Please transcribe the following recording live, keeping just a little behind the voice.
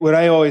what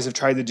I always have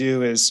tried to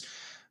do is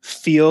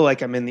feel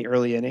like I'm in the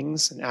early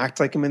innings and act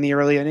like I'm in the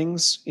early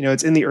innings.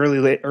 It's in the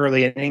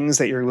early innings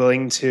that you're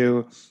willing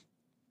to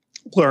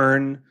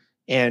learn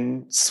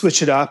and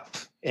switch it up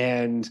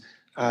and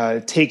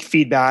take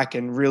feedback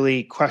and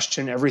really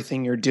question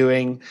everything you're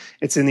doing.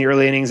 It's in the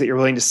early innings that you're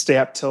willing to stay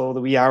up till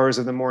the wee hours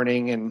of the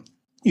morning and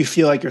you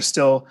feel like you're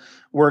still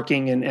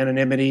working in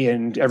anonymity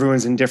and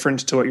everyone's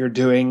indifferent to what you're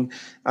doing.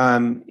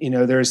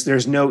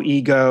 There's no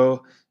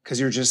ego because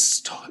you're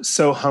just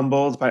so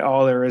humbled by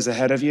all there is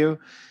ahead of you.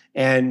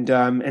 And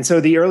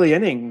so the early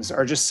innings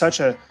are just such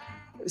a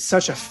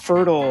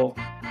fertile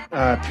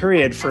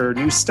period for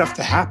new stuff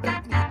to happen.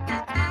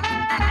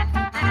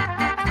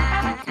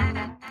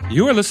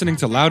 You are listening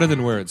to Louder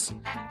Than Words,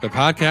 the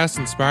podcast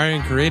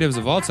inspiring creatives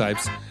of all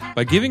types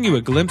by giving you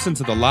a glimpse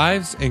into the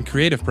lives and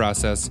creative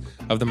process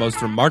of the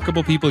most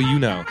remarkable people you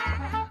know.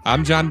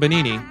 I'm John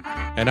Bonini,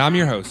 and I'm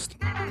your host.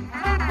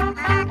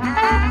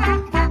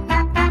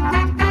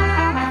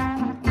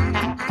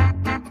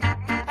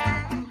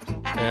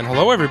 And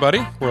hello,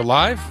 everybody. We're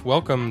live.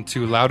 Welcome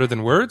to Louder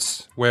Than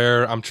Words,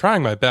 where I'm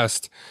trying my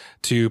best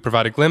to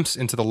provide a glimpse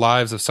into the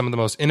lives of some of the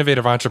most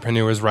innovative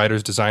entrepreneurs,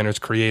 writers, designers,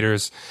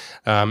 creators,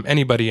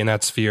 anybody in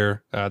that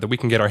sphere that we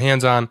can get our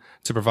hands on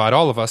to provide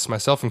all of us,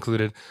 myself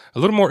included, a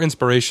little more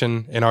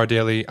inspiration in our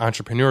daily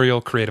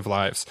entrepreneurial, creative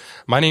lives.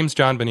 My name's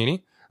John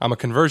Bonini. I'm a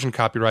conversion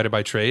copywriter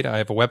by trade. I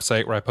have a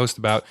website where I post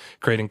about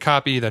creating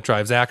copy that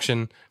drives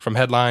action, from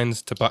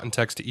headlines to button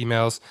text to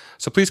emails.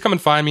 So please come and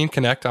find me and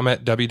connect. I'm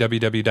at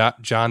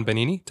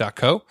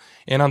www.johnbonini.co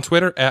and on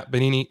Twitter at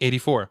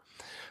Bonini84.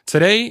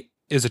 Today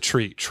is a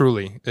treat,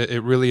 truly.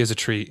 It really is a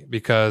treat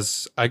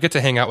because I get to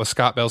hang out with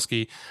Scott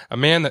Belsky, a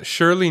man that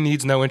surely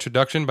needs no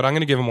introduction, but I'm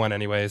going to give him one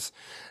anyways.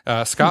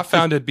 Scott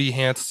founded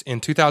Behance in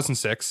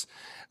 2006.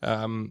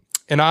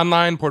 An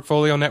online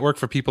portfolio network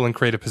for people in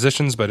creative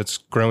positions, but it's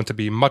grown to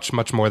be much,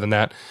 much more than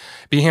that.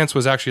 Behance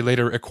was actually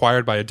later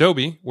acquired by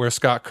Adobe, where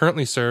Scott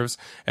currently serves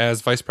as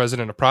vice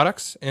president of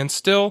products and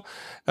still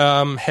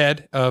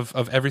head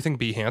of everything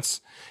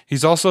Behance.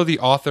 He's also the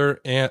author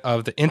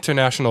of the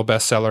international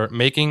bestseller,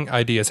 Making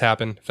Ideas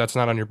Happen. If that's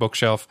not on your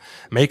bookshelf,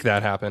 make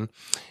that happen.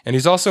 And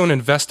he's also an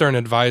investor and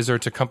advisor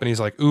to companies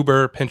like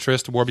Uber,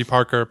 Pinterest, Warby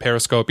Parker,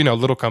 Periscope,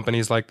 little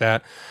companies like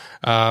that.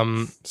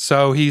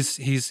 So he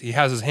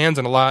has his hands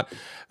in a lot,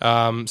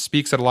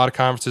 speaks at a lot of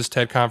conferences,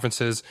 TED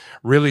conferences,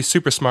 really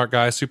super smart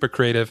guy, super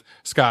creative.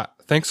 Scott,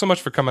 thanks so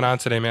much for coming on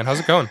today, man.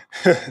 How's it going?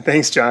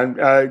 Thanks, John.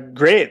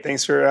 Great.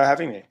 Thanks for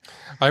having me.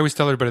 I always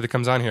tell everybody that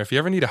comes on here, if you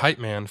ever need a hype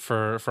man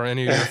for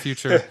any of your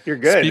future You're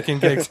good. speaking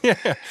gigs.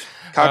 Yeah.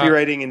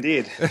 Copywriting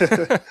indeed.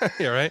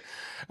 Yeah,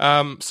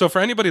 right. So for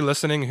anybody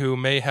listening who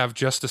may have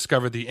just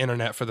discovered the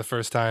internet for the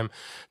first time,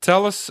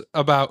 tell us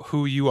about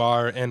who you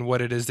are and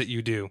what it is that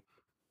you do.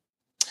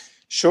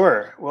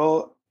 Sure.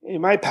 Well,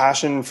 my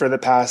passion for the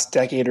past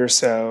decade or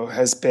so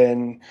has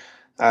been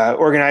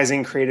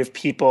organizing creative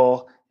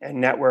people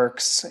and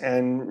networks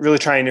and really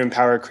trying to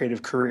empower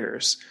creative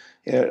careers.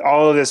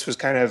 All of this was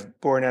kind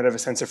of born out of a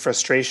sense of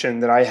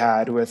frustration that I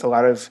had with a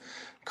lot of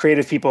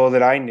creative people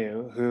that I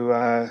knew who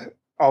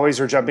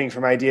always were jumping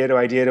from idea to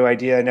idea to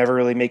idea, never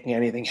really making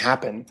anything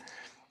happen.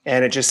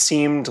 And it just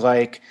seemed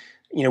like,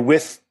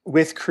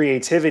 with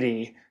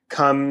creativity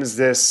comes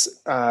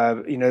this,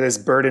 this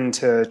burden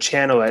to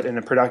channel it in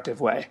a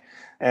productive way.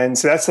 And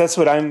so that's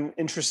what I'm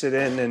interested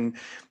in.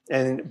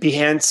 And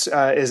Behance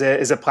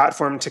is a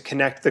platform to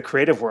connect the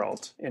creative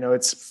world.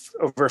 It's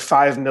over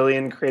 5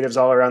 million creatives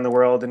all around the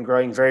world and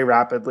growing very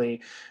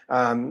rapidly.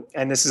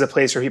 And this is a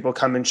place where people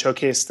come and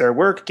showcase their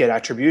work, get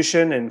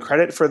attribution and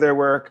credit for their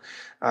work,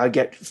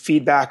 get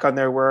feedback on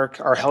their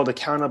work, are held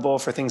accountable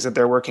for things that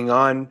they're working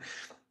on.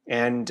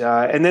 And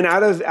then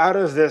out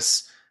of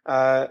this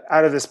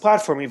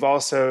platform, we've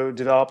also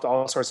developed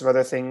all sorts of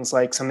other things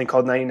like something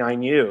called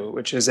 99U,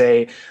 which is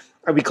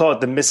we call it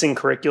the missing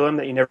curriculum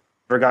that you never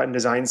got in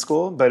design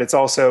school, but it's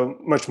also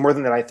much more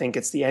than that. I think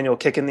it's the annual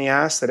kick in the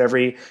ass that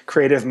every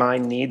creative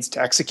mind needs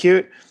to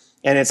execute.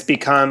 And it's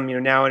become,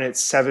 now in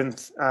its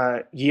 7th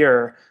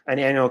year, an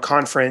annual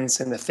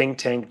conference and a think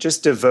tank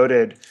just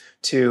devoted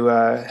to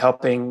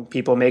helping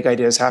people make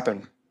ideas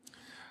happen.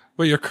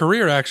 Well, your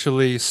career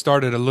actually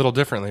started a little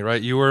differently,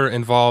 right? You were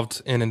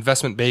involved in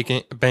investment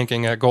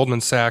banking at Goldman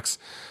Sachs.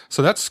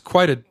 So that's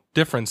quite a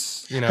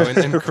difference, in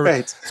Right.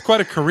 It's quite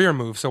a career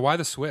move. So why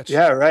the switch?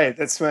 Yeah, right.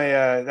 That's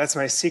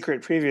my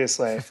secret previous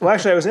life. Well,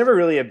 actually, I was never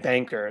really a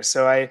banker.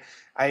 So I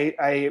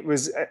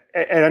was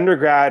at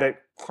undergrad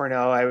at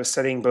Cornell. I was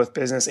studying both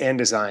business and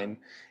design,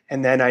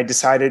 and then I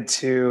decided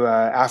to,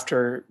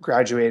 after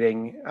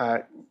graduating,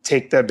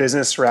 take the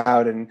business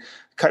route and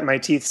cut my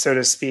teeth, so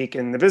to speak,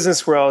 in the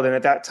business world. And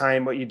at that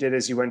time, what you did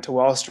is you went to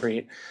Wall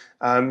Street.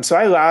 So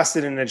I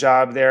lasted in a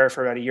job there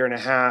for about a year and a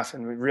half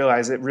and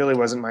realized it really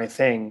wasn't my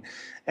thing.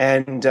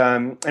 And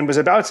was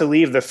about to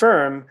leave the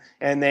firm,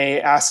 and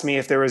they asked me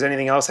if there was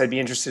anything else I'd be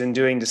interested in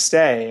doing to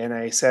stay. And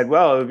I said,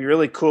 well, it would be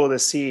really cool to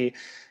see,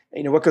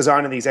 what goes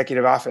on in the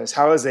executive office.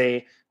 How is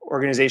a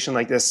organization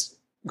like this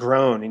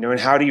grown, and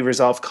how do you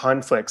resolve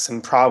conflicts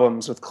and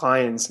problems with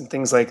clients and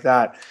things like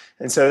that.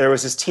 And so there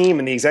was this team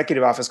in the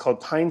executive office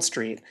called Pine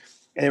Street,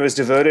 and it was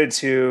devoted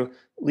to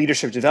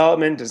leadership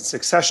development and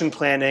succession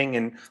planning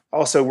and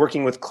also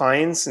working with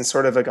clients in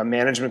sort of like a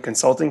management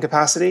consulting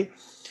capacity.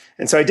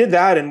 And so I did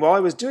that. And while I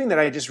was doing that,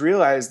 I just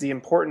realized the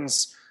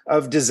importance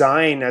of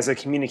design as a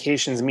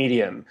communications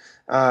medium.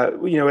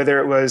 Whether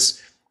it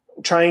was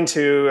trying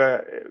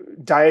to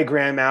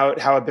diagram out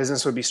how a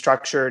business would be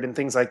structured and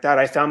things like that,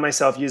 I found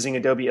myself using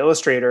Adobe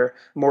Illustrator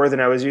more than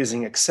I was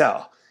using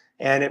Excel.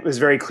 And it was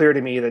very clear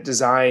to me that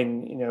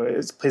design,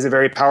 plays a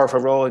very powerful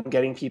role in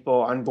getting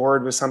people on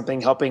board with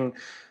something, helping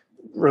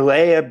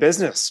relay a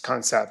business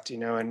concept,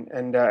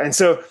 and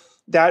so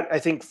that, I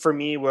think, for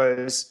me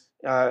was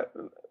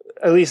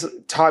at least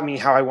taught me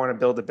how I want to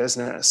build a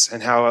business,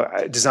 and how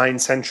design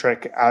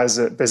centric as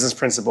a business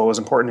principle was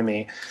important to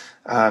me.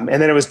 And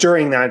then it was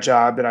during that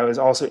job that I was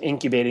also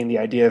incubating the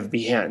idea of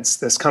Behance,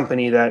 this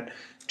company that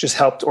just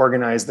helped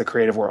organize the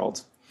creative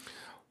world.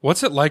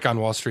 What's it like on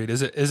Wall Street?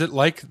 Is it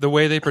like the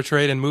way they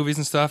portray it in movies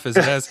and stuff? Is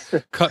it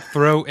as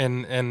cutthroat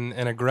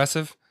and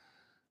aggressive?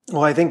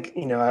 Well, I think,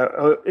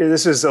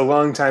 this was a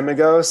long time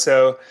ago.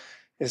 So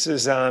this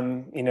was,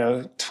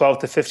 12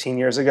 to 15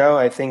 years ago.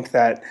 I think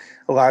that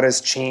a lot has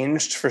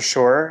changed for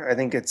sure. I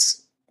think it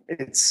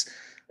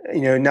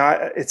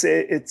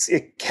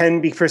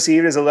can be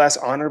perceived as a less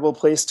honorable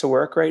place to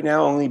work right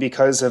now, only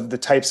because of the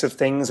types of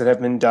things that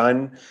have been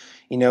done,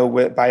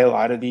 by a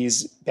lot of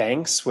these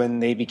banks when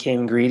they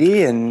became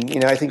greedy.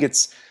 And, I think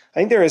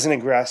there is an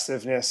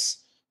aggressiveness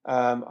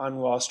on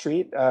Wall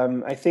Street.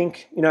 I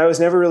think, I was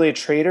never really a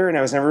trader, and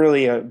I was never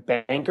really a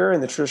banker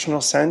in the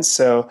traditional sense.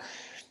 So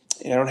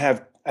I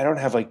don't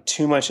have like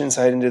too much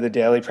insight into the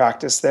daily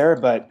practice there,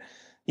 but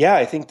yeah,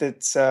 I think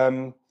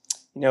that,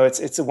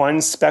 it's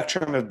one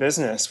spectrum of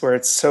business where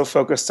it's so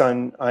focused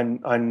on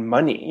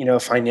money,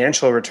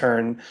 financial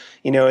return,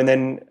 and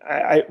then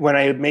when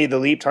I made the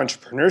leap to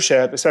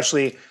entrepreneurship,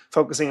 especially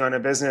focusing on a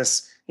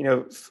business,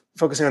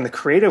 focusing on the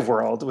creative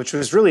world, which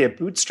was really a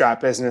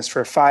bootstrap business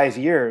for 5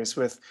 years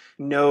with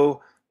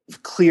no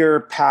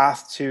clear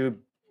path to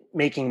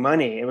making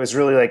money. It was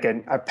really like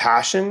a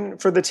passion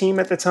for the team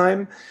at the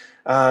time.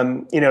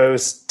 It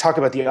was talk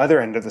about the other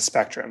end of the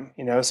spectrum,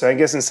 so I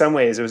guess in some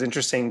ways it was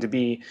interesting to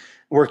be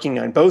working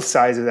on both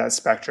sides of that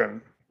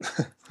spectrum.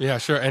 Yeah,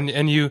 sure.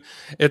 And you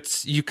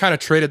kind of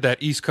traded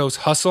that East Coast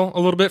hustle a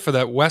little bit for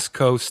that West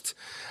Coast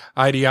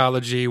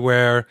ideology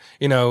where,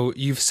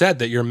 you've said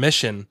that your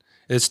mission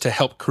is to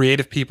help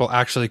creative people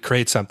actually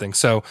create something.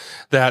 So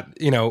that,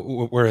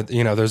 where,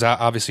 there's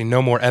obviously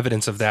no more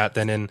evidence of that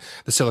than in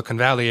the Silicon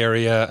Valley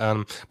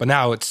area. But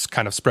now it's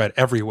kind of spread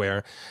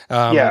everywhere.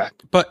 Yeah.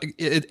 But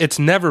it's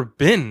never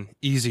been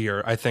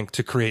easier, I think,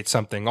 to create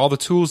something. All the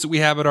tools that we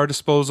have at our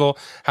disposal,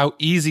 how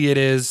easy it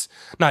is,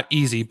 not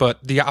easy,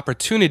 but the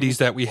opportunities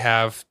that we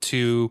have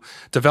to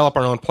develop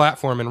our own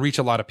platform and reach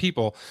a lot of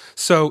people.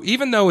 So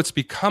even though it's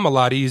become a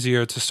lot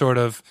easier to sort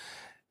of,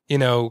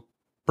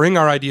 bring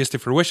our ideas to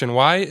fruition,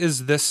 why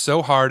is this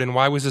so hard, and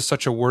why was this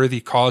such a worthy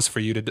cause for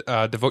you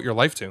to devote your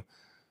life to?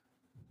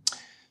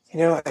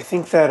 I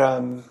think that, I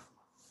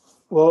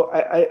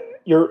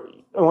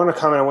want to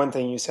comment on one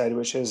thing you said,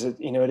 which is,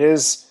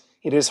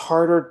 it is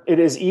harder, it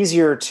is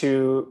easier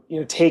to,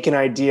 take an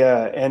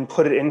idea and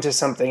put it into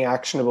something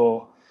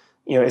actionable.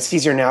 It's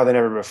easier now than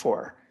ever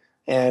before.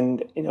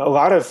 And, a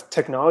lot of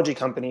technology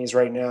companies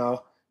right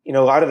now, a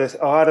lot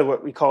of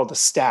what we call the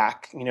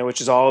stack,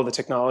 which is all of the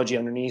technology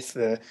underneath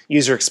the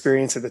user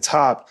experience at the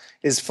top,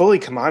 is fully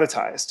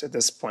commoditized at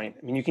this point.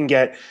 I mean, you can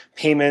get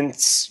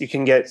payments, you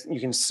can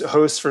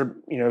host for,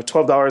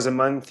 $12 a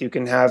month. You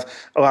can have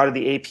a lot of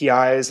the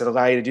APIs that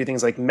allow you to do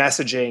things like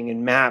messaging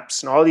and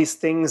maps, and all these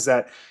things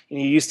that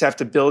you used to have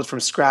to build from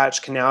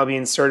scratch can now be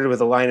inserted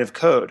with a line of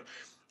code.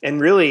 And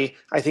really,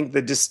 I think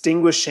the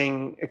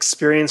distinguishing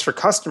experience for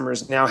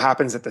customers now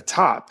happens at the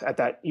top, at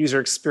that user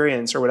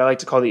experience, or what I like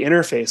to call the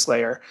interface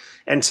layer.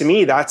 And to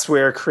me, that's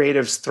where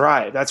creatives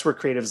thrive. That's where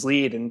creatives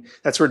lead. And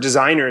that's where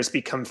designers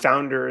become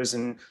founders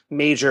and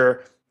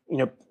major,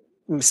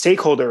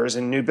 stakeholders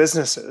in new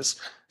businesses.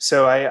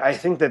 So I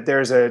think that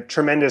there's a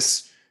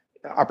tremendous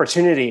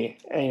opportunity,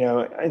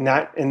 in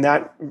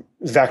that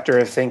vector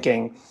of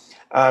thinking.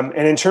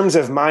 And in terms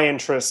of my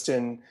interest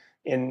in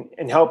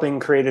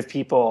helping creative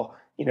people,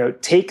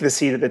 take the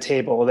seat at the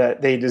table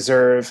that they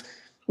deserve.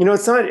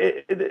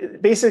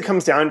 It basically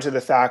comes down to the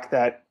fact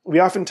that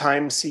we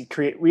oftentimes see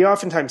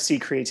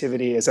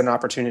creativity as an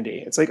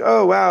opportunity. It's like,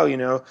 oh, wow,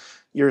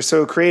 you're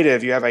so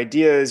creative. You have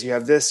ideas, you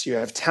have this, you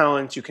have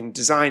talent, you can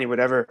design it,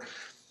 whatever.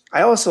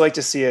 I also like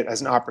to see it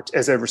as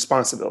as a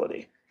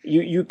responsibility.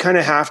 You kind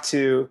of have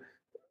to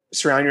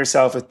surround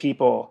yourself with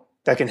people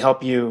that can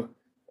help you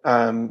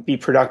be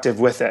productive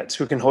with it,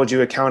 who can hold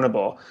you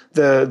accountable.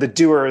 The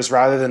doers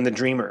rather than the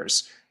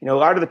dreamers. A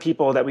lot of the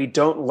people that we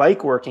don't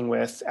like working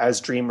with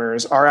as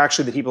dreamers are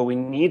actually the people we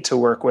need to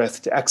work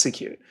with to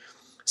execute.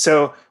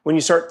 So when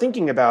you start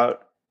thinking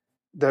about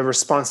the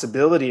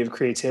responsibility of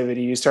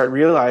creativity, you start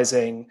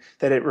realizing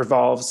that it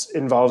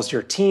involves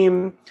your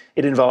team.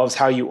 It involves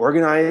how you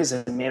organize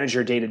and manage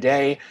your day to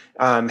day,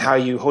 how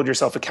you hold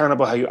yourself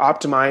accountable, how you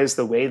optimize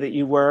the way that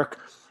you work.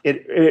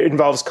 It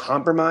involves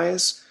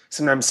compromise,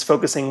 sometimes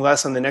focusing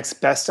less on the next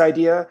best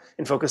idea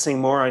and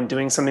focusing more on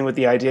doing something with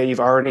the idea you've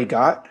already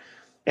got.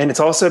 And it's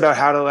also about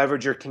how to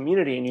leverage your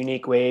community in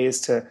unique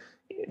ways to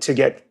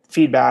get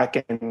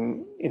feedback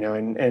and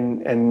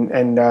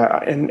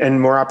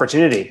and more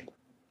opportunity.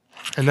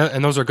 And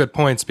those are good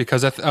points,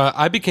 because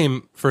I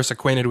became first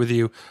acquainted with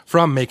you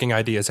from making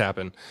ideas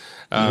happen.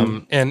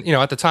 And,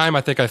 at the time,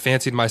 I think I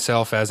fancied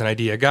myself as an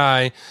idea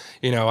guy.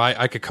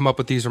 I could come up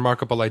with these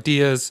remarkable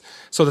ideas.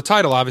 So the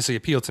title obviously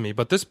appealed to me,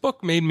 but this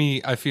book made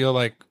me, I feel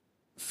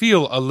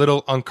a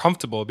little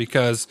uncomfortable,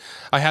 because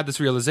I had this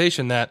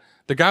realization that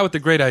the guy with the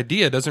great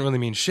idea doesn't really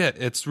mean shit.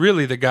 It's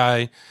really the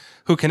guy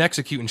who can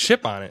execute and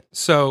ship on it.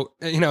 So,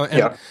 kind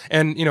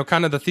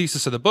of the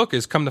thesis of the book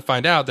is, come to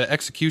find out that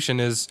execution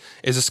is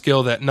a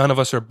skill that none of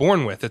us are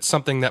born with. It's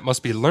something that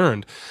must be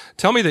learned.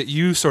 Tell me that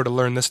you sort of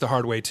learned this the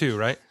hard way too,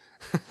 right?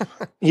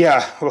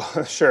 Yeah,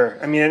 well, sure.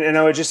 I mean, and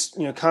I would just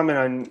comment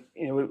on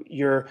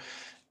your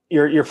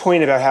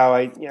point about how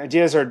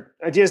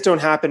ideas don't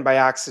happen by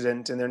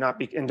accident, and they're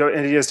not and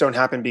ideas don't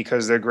happen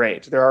because they're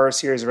great. There are a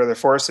series of other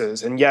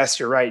forces, and yes,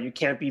 you're right. You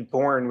can't be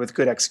born with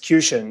good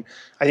execution.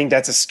 I think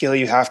that's a skill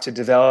you have to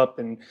develop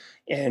and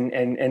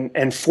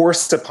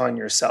forced upon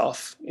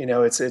yourself.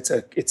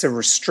 It's a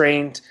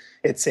restraint.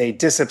 It's a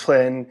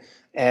discipline.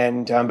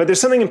 And but there's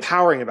something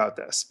empowering about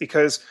this,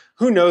 because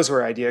who knows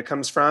where idea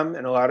comes from,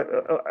 and a lot of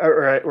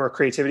or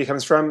creativity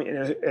comes from.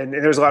 And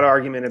there's a lot of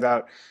argument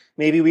about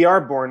maybe we are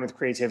born with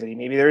creativity.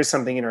 Maybe there is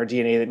something in our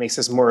DNA that makes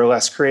us more or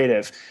less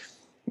creative.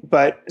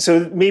 But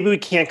so maybe we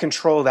can't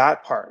control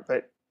that part.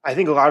 But I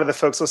think a lot of the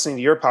folks listening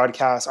to your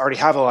podcast already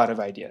have a lot of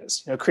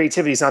ideas.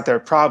 Creativity is not their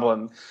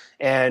problem.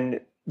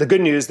 And the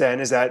good news then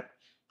is that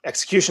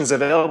execution is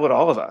available to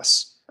all of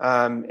us.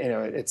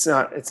 It's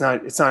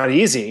not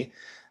easy.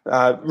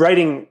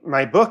 Writing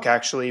my book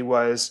actually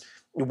was,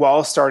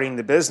 while starting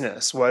the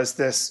business, was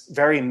this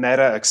very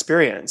meta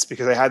experience,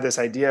 because I had this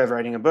idea of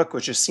writing a book,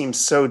 which just seemed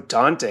so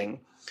daunting.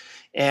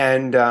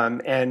 And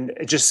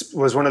it just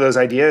was one of those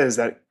ideas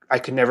that I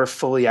could never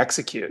fully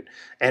execute.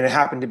 And it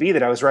happened to be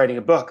that I was writing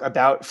a book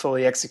about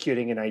fully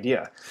executing an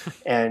idea.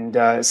 And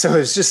so it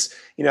was just,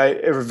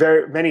 there were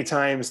very many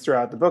times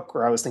throughout the book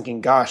where I was thinking,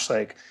 gosh,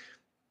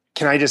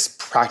 can I just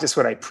practice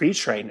what I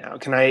preach right now?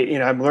 Can I,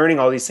 I'm learning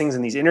all these things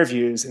in these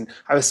interviews, and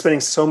I was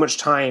spending so much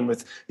time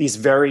with these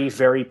very,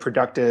 very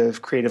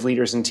productive creative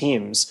leaders and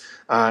teams,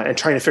 and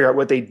trying to figure out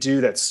what they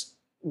do that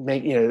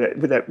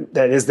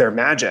is their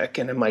magic.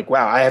 And I'm like,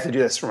 wow, I have to do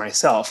this for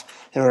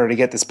myself in order to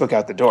get this book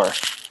out the door.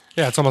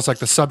 Yeah, it's almost like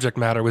the subject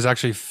matter was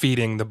actually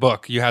feeding the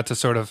book. You had to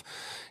sort of,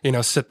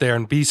 sit there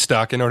and be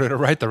stuck in order to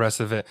write the rest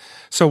of it.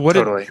 So what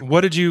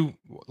did you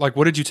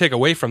take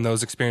away from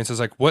those experiences?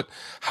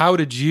 How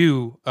did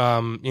you,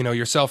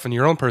 yourself and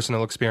your own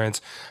personal experience,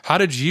 how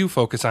did you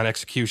focus on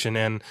execution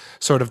and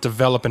sort of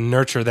develop and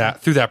nurture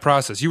that through that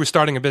process? You were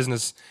starting a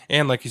business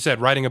and, like you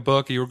said, writing a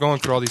book, you were going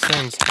through all these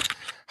things.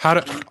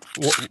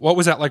 What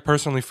was that like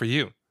personally for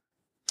you?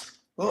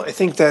 Well, I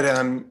think that,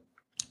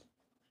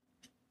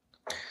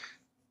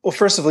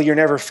 first of all, you're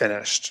never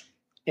finished.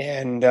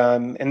 And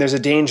there's a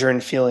danger in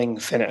feeling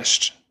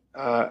finished.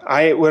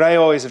 What I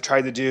always have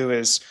tried to do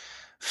is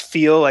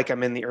feel like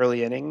I'm in the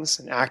early innings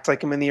and act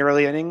like I'm in the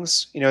early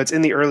innings. It's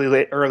in the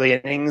early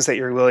innings that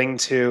you're willing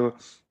to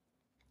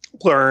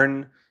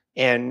learn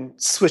and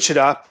switch it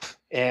up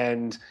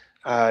and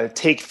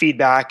take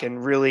feedback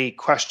and really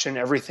question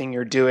everything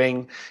you're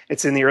doing.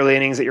 It's in the early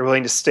innings that you're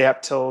willing to stay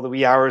up till the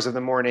wee hours of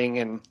the morning,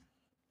 and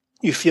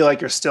you feel like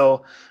you're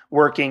still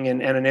working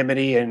in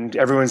anonymity and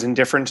everyone's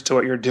indifferent to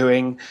what you're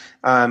doing.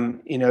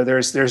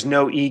 There's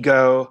no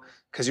ego,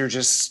 because you're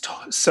just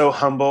so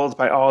humbled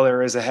by all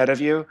there is ahead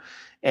of you.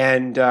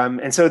 And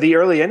so the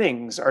early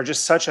innings are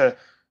just such a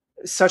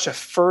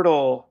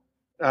fertile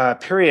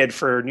period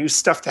for new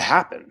stuff to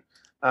happen,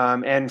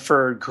 and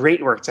for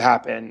great work to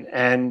happen.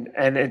 And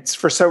it's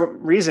for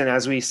some reason,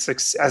 as we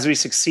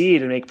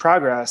succeed and make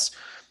progress,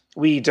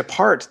 we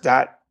depart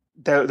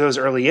those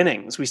early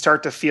innings. We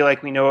start to feel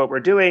like we know what we're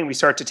doing. We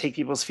start to take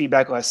people's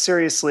feedback less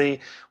seriously.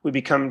 We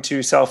become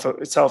too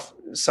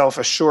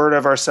self-assured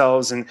of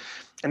ourselves. And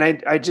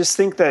I just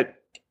think that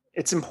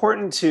it's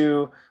important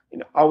to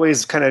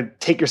always kind of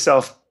take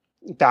yourself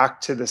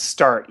back to the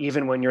start,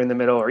 even when you're in the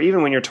middle or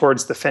even when you're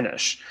towards the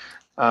finish.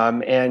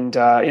 Even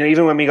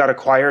when we got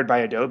acquired by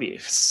Adobe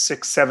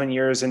 6-7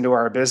 years into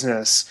our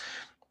business,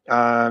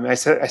 I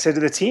said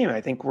to the team,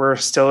 I think we're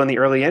still in the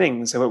early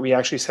innings of what we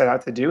actually set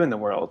out to do in the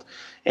world.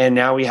 And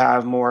now we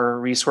have more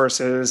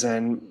resources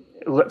and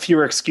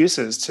fewer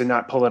excuses to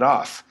not pull it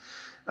off.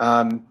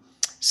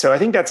 So I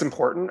think that's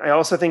important. I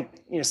also think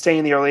staying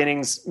in the early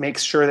innings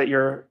makes sure that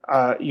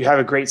you have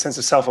a great sense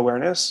of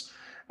self-awareness.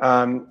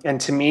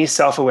 And to me,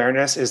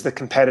 self-awareness is the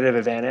competitive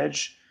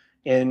advantage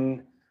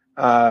in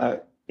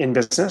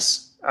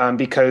business,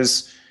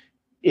 because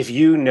if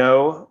you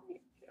know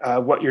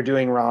what you're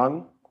doing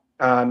wrong.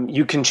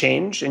 You can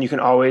change, and you can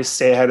always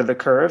stay ahead of the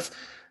curve.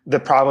 The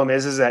problem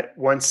is that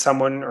once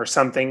someone or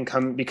something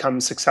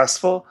becomes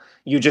successful,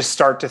 you just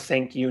start to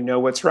think you know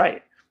what's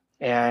right,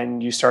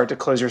 and you start to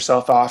close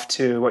yourself off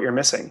to what you're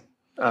missing.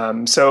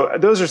 So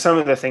those are some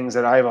of the things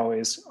that I've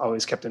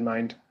always kept in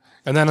mind.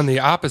 And then on the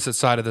opposite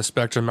side of the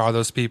spectrum are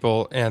those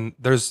people, and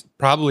there's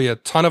probably a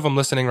ton of them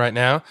listening right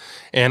now.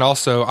 And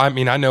also, I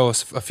mean, I know a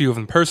few of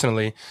them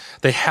personally.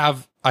 They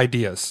have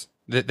ideas.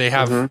 They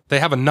have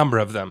a number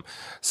of them.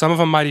 Some of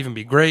them might even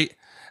be great,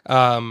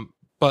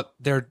 but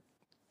they're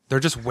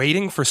just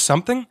waiting for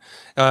something.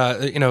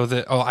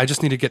 I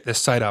just need to get this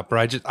site up, or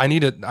I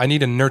need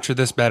to nurture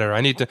this better.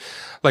 I need to,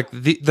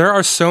 there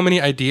are so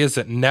many ideas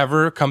that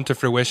never come to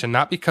fruition,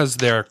 not because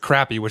they're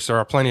crappy, which there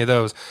are plenty of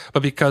those,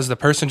 but because the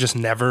person just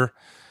never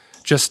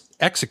just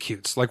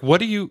executes. Like,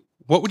 what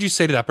would you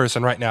say to that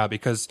person right now?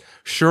 Because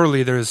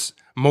surely there's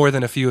more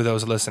than a few of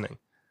those listening.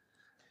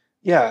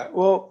 Yeah.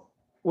 Well,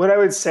 what I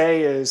would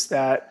say is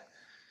that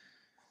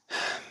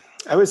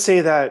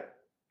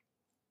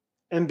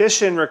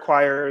ambition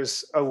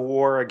requires a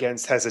war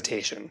against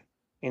hesitation.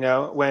 You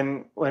know,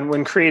 when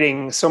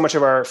creating, so much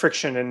of our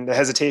friction and the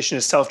hesitation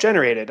is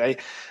self-generated. I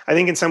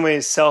think in some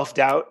ways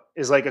self-doubt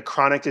is like a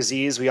chronic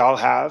disease we all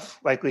have,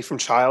 likely from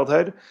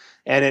childhood,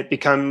 and it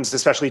becomes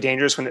especially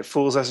dangerous when it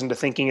fools us into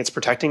thinking it's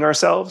protecting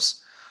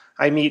ourselves.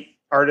 I meet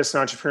artists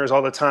and entrepreneurs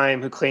all the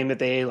time who claim that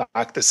they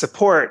lack the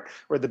support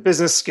or the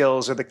business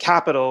skills or the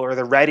capital or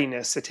the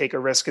readiness to take a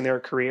risk in their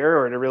career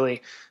or to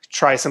really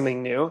try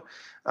something new.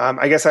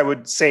 I guess I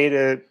would say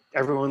to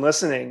everyone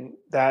listening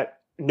that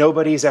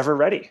nobody's ever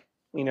ready.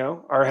 You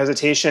know, our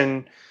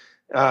hesitation,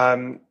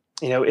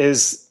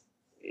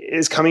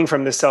 is coming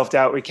from the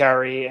self-doubt we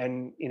carry,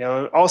 and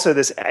also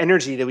this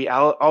energy that we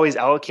always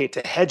allocate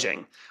to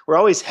hedging. We're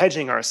always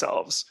hedging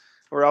ourselves.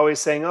 We're always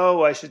saying,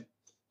 "Oh, I should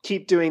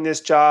keep doing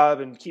this job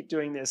and keep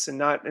doing this,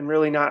 and I'm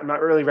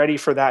not really ready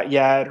for that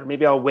yet, or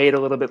maybe I'll wait a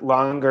little bit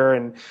longer."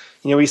 And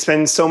we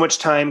spend so much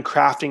time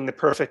crafting the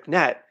perfect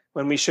net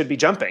when we should be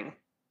jumping.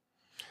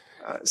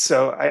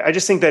 So I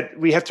just think that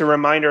we have to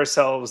remind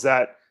ourselves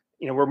that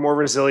we're more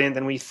resilient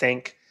than we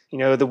think.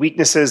 The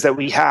weaknesses that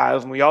we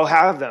have, and we all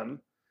have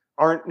them,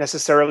 aren't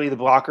necessarily the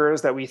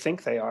blockers that we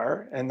think they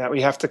are, and that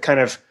we have to kind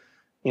of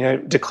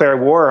declare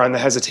war on the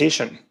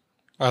hesitation.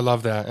 I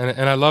love that,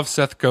 and I love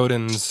Seth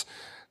Godin's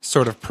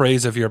sort of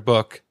praise of your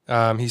book.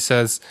 He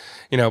says,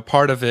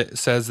 part of it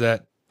says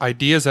that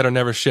ideas that are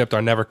never shipped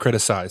are never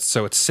criticized,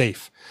 so it's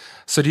safe.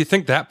 So do you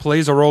think that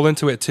plays a role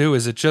into it too?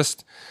 Is it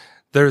just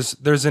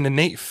there's an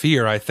innate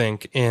fear, I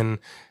think, in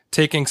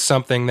taking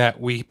something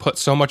that we put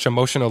so much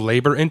emotional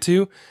labor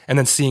into and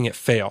then seeing it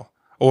fail,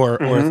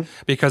 or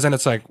because then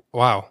it's like,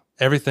 wow,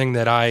 everything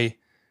that I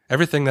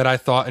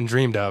thought and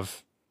dreamed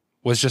of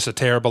was just a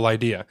terrible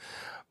idea.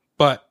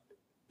 But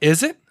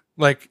is it?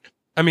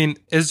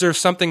 Is there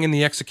something in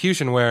the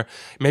execution where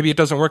maybe it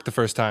doesn't work the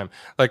first time?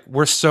 Like,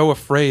 we're so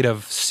afraid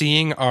of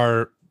seeing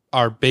our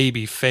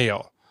baby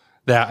fail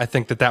that I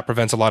think that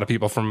prevents a lot of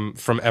people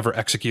from ever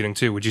executing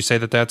too. Would you say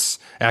that that's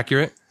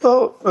accurate?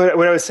 Well,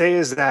 what I would say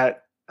is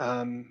that,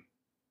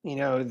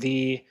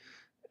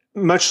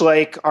 much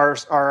like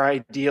our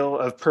ideal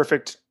of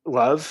perfect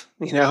love,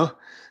 in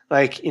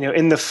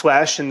the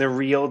flesh, in the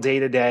real day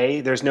to day,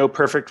 there's no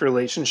perfect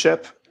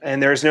relationship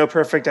and there's no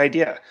perfect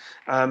idea.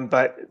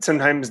 But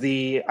sometimes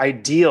the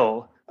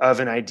ideal of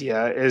an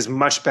idea is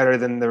much better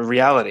than the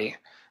reality.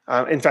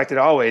 In fact, it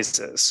always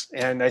is.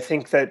 And I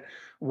think that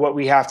what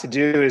we have to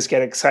do is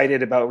get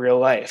excited about real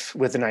life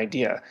with an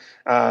idea.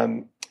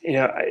 The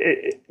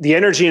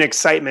energy and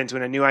excitement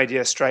when a new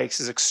idea strikes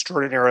is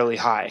extraordinarily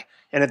high.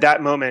 And at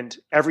that moment,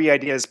 every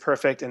idea is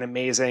perfect and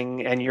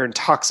amazing, and you're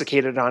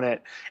intoxicated on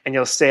it, and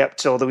you'll stay up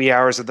till the wee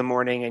hours of the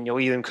morning, and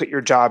you'll even quit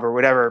your job or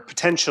whatever.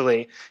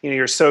 Potentially,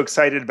 you're so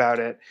excited about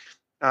it.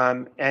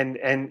 And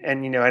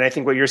I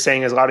think what you're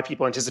saying is a lot of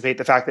people anticipate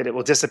the fact that it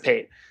will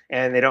dissipate,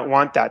 and they don't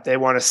want that. They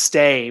want to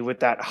stay with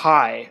that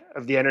high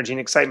of the energy and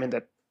excitement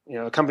that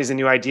accompanies a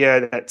new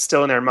idea that's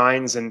still in their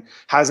minds and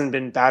hasn't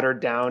been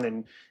battered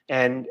down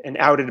and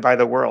outed by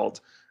the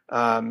world.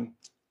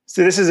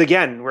 So this is,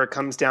 again, where it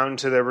comes down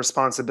to the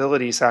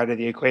responsibility side of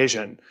the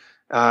equation.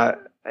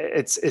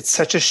 It's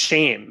such a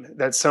shame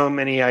that so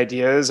many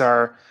ideas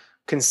are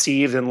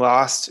conceived and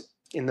lost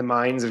in the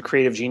minds of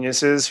creative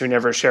geniuses who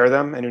never share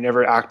them and who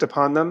never act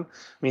upon them.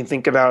 I mean,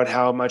 think about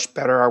how much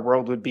better our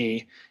world would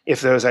be if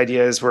those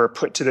ideas were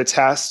put to the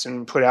test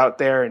and put out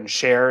there and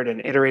shared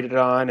and iterated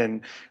on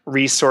and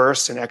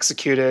resourced and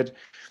executed.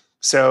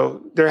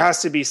 So there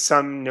has to be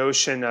some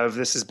notion of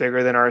this is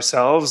bigger than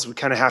ourselves. We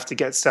kind of have to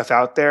get stuff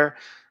out there.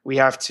 We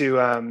have to,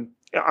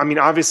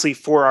 obviously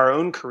for our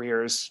own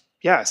careers,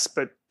 yes,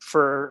 but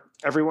for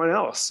everyone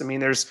else. I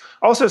mean, there's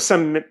also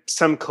some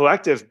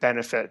collective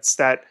benefits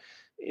that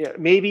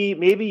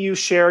maybe you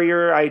share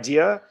your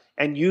idea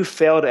and you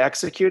fail to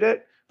execute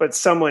it, but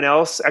someone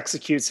else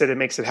executes it and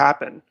makes it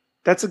happen.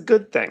 That's a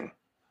good thing.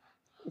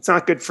 It's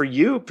not good for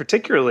you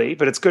particularly,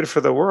 but it's good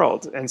for the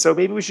world. And so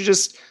maybe we should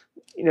just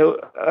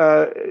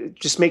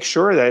make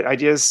sure that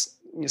ideas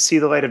see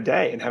the light of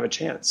day and have a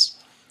chance.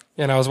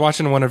 And I was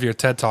watching one of your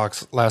TED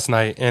Talks last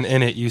night, and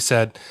in it you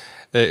said,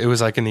 it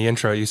was like in the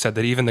intro, you said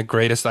that even the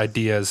greatest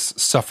ideas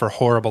suffer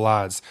horrible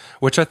odds,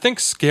 which I think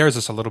scares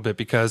us a little bit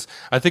because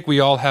I think we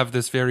all have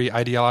this very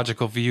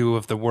ideological view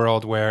of the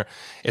world where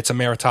it's a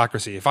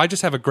meritocracy. If I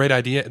just have a great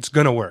idea, it's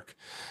going to work.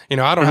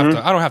 I don't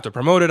have to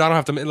promote it. I don't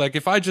have to, like,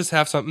 if I just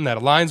have something that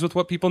aligns with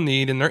what people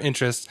need and their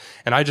interests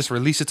and I just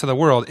release it to the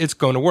world, it's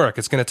going to work.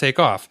 It's going to take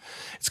off.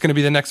 It's going to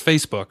be the next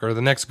Facebook or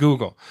the next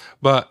Google.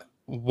 But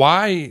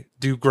why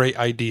do great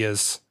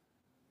ideas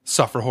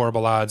suffer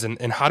horrible odds, and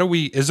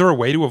is there a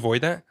way to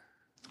avoid that?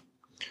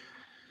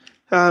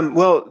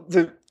 Well,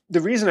 the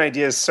reason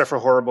ideas suffer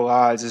horrible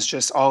odds is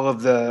just all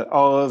of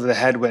the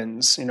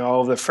headwinds,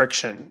 all of the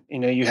friction.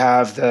 You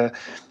have the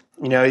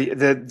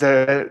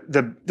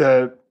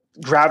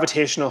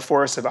gravitational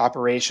force of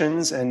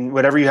operations, and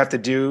whatever you have to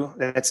do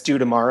that's due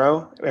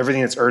tomorrow,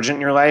 everything that's urgent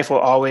in your life will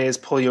always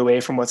pull you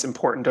away from what's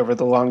important over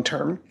the long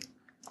term.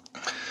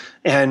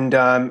 And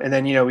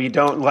then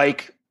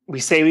we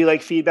say we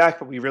like feedback,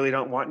 but we really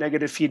don't want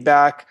negative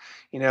feedback.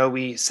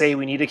 We say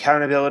we need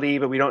accountability,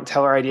 but we don't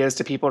tell our ideas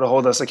to people to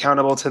hold us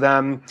accountable to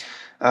them.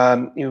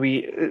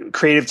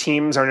 Creative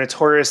teams are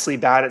notoriously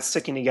bad at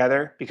sticking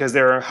together because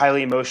they're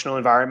highly emotional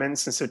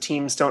environments, and so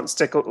teams don't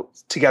stick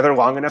together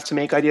long enough to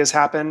make ideas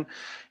happen.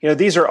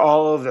 These are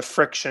all of the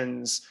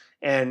frictions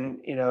and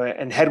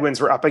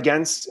headwinds we're up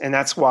against, and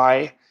that's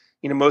why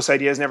most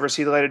ideas never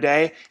see the light of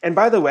day. And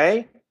by the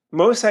way,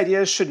 most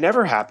ideas should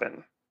never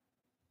happen.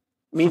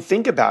 I mean,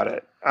 think about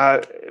it.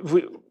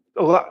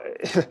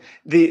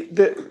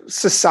 The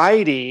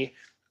society,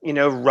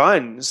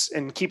 runs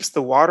and keeps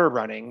the water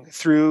running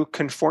through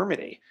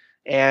conformity.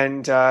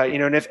 And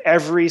and if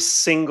every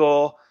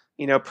single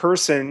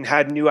person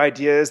had new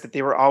ideas that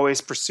they were always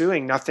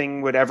pursuing,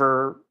 nothing would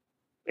ever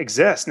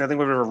exist. Nothing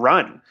would ever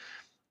run.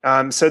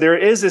 So there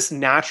is this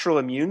natural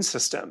immune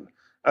system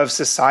of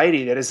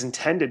society that is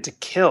intended to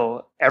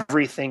kill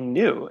everything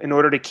new in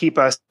order to keep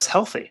us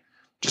healthy.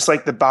 Just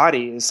like the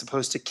body is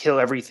supposed to kill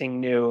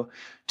everything new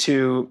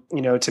to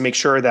make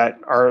sure that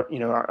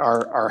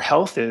our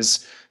health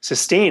is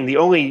sustained. The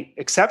only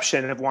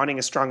exception of wanting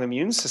a strong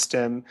immune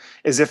system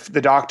is if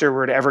the doctor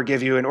were to ever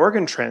give you an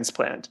organ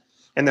transplant.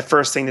 And the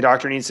first thing the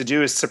doctor needs to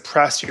do is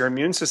suppress your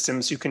immune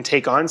system so you can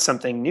take on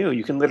something new.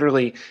 You can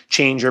literally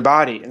change your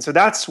body. And so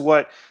that's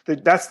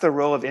the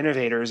role of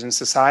innovators in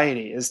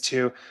society, is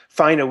to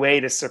find a way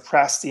to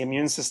suppress the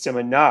immune system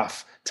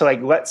enough to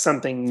let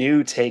something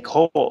new take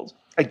hold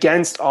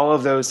against all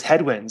of those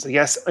headwinds,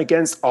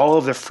 against all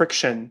of the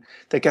friction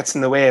that gets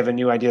in the way of a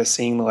new idea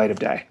seeing the light of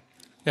day.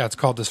 Yeah, it's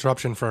called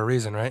disruption for a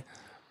reason, right?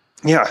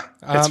 Yeah,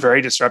 it's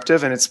very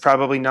disruptive, and it's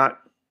probably not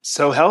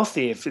so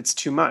healthy if it's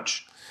too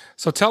much.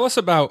 So tell us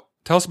about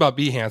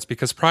Behance,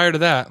 because prior to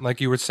that, like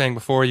you were saying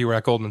before, you were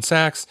at Goldman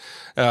Sachs.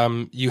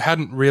 You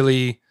hadn't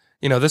really,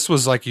 this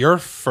was like your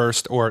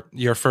first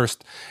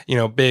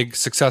big,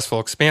 successful,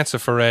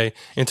 expansive foray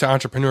into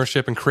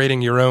entrepreneurship and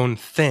creating your own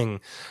thing.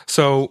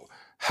 So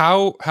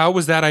how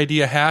was that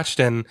idea hatched,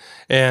 and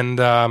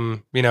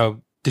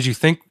did you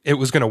think it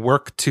was going to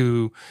work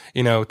to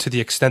the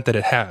extent that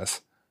it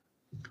has?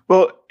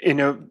 Well,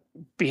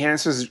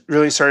 Behance was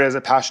really started as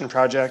a passion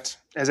project.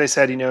 As I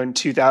said, in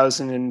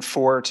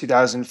 2004,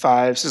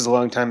 2005, this is a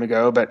long time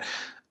ago, but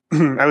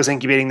I was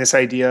incubating this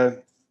idea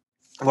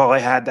while I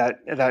had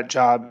that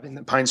job in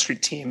the Pine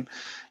Street team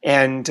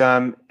and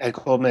at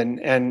Goldman.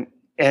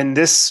 And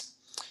this,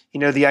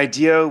 the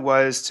idea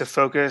was to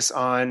focus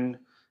on,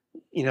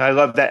 I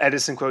love that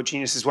Edison quote,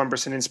 genius is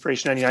 1%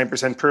 inspiration,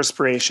 99%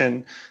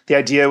 perspiration. The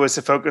idea was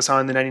to focus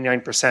on the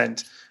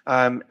 99%.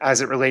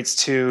 As it relates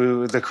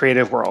to the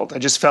creative world. I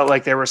just felt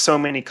like there were so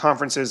many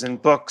conferences and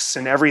books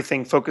and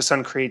everything focused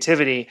on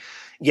creativity,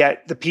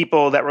 yet the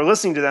people that were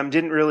listening to them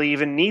didn't really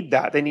even need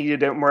that. They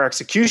needed more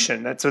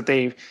execution. That's what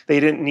they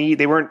didn't need.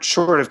 They weren't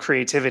short of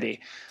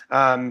creativity.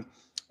 So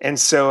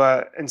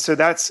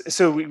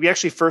we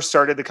actually first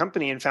started the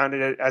company and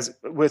founded it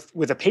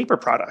with a paper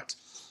product.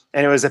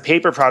 And it was a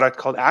paper product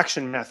called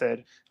Action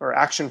Method, or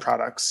Action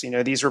Products.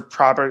 These were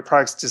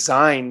products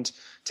designed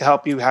to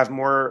help you have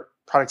more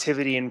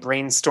productivity and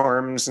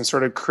brainstorms and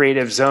sort of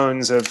creative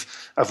zones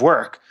of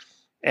work.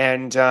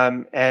 And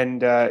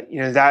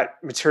that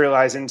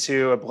materialized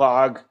into a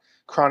blog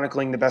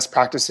chronicling the best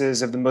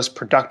practices of the most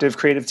productive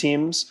creative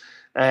teams,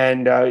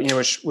 and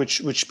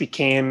which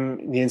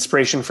became the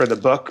inspiration for the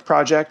book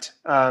project.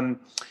 And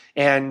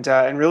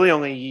really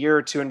only a year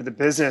or two into the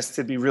business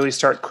did we really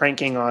start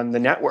cranking on the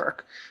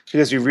network,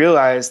 because we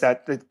realized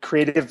that the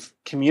creative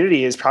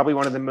community is probably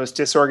one of the most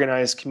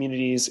disorganized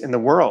communities in the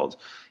world.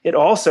 It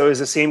also is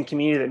the same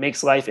community that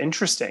makes life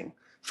interesting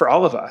for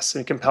all of us.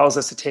 It compels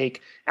us to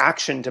take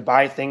action, to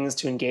buy things,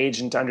 to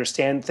engage, and to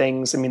understand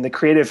things. I mean, the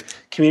creative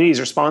community is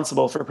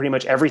responsible for pretty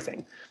much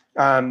everything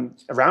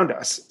around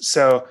us.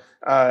 So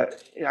I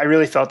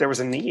really felt there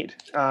was a need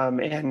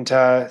and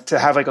to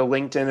have like a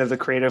LinkedIn of the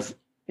creative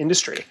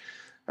industry.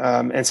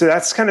 And so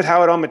that's kind of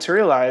how it all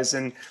materialized.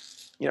 And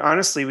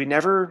honestly, we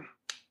never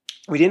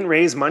we didn't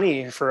raise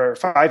money for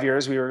 5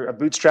 years. We were a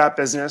bootstrap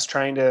business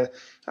trying to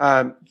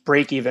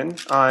break even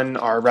on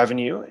our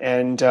revenue,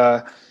 and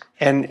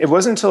it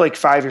wasn't until like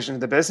 5 years into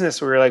the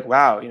business we were like,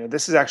 wow,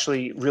 this is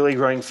actually really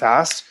growing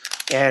fast,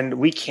 and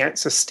we can't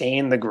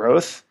sustain the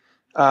growth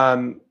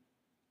um,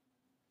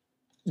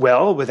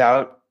 well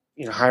without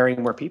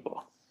hiring more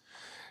people.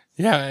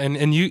 Yeah,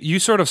 and you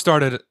sort of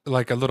started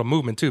like a little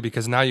movement too,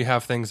 because now you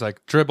have things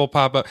like Dribble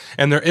pop up,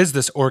 and there is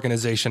this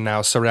organization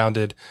now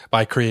surrounded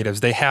by creatives.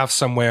 They have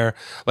somewhere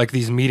like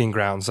these meeting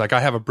grounds. Like I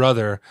have a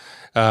brother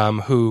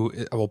who,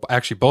 well,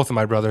 actually both of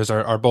my brothers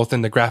are both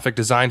in the graphic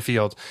design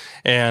field,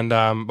 and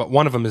but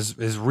one of them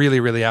is really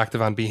really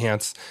active on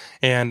Behance,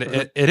 and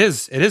Mm-hmm. it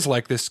is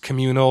like this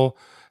communal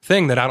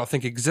thing that I don't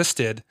think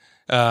existed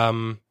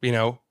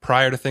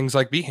prior to things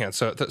like Behance.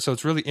 So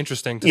it's really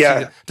interesting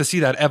Yeah, to see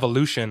that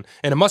evolution,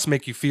 and it must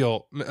make you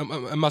feel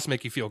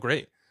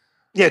great.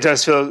 yeah, it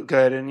does feel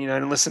good.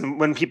 And listen,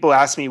 when people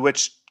ask me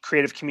which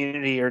creative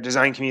community or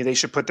design community they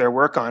should put their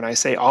work on, I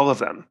say all of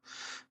them,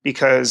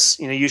 because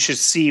you should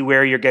see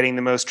where you're getting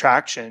the most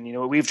traction.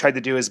 What we've tried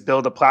to do is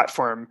build a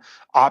platform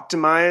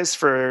optimized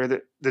for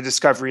the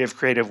discovery of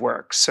creative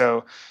work.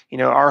 So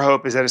our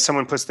hope is that if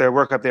someone puts their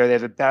work up there, they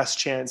have the best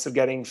chance of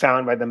getting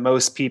found by the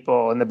most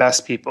people and the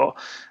best people.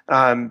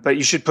 But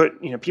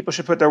people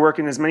should put their work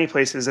in as many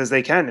places as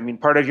they can. I mean,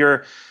 part of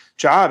your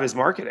job is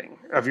marketing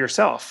of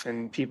yourself,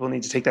 and people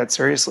need to take that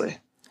seriously.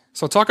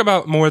 So talk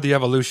about more the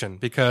evolution,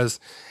 because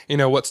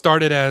what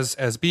started as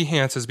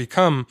Behance has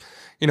become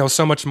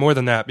so much more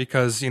than that,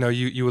 because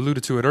you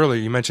alluded to it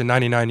earlier. You mentioned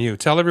 99U.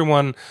 Tell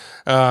everyone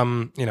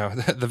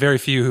the very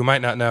few who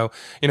might not know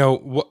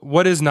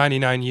what is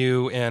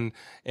 99U,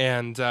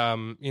 and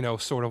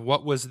sort of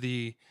what was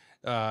the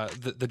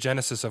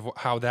genesis of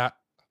how that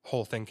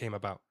whole thing came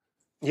about.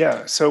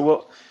 Yeah.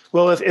 So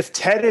if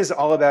TED is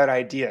all about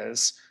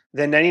ideas,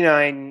 then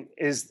 99U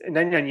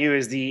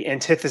is the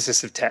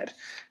antithesis of TED,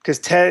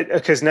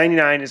 because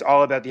 99 is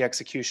all about the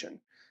execution.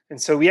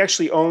 And so we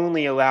actually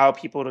only allow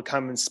people to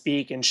come and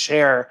speak and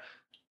share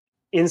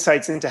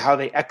insights into how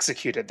they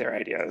executed their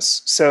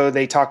ideas. So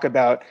they talk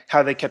about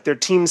how they kept their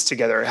teams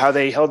together, how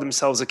they held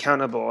themselves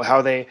accountable,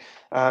 how they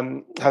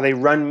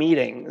run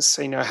meetings,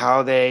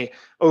 how they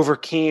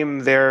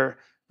overcame their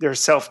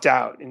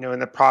self-doubt, in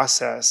the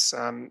process.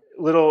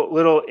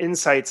 Little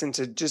insights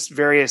into just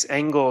various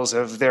angles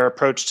of their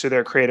approach to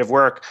their creative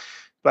work.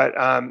 But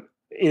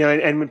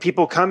and when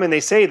people come and they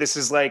say this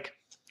is like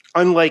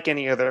unlike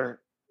any other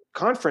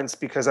conference,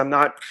 because I'm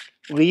not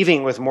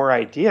leaving with more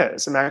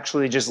ideas. I'm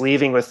actually just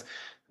leaving with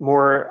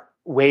more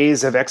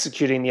ways of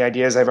executing the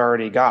ideas I've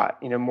already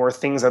got. More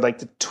things I'd like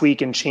to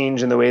tweak and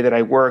change in the way that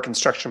I work and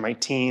structure my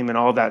team and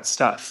all that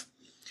stuff.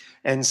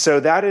 And so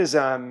that is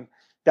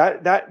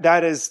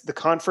that is the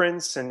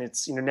conference, and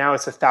it's now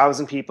it's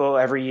 1,000 people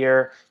every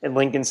year in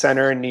Lincoln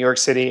Center in New York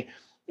City.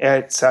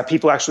 It's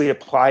people actually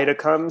apply to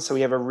come, so we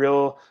have a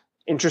real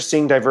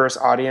interesting, diverse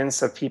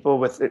audience of people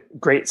with a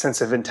great sense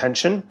of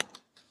intention.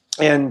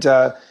 And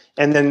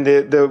then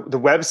the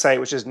website,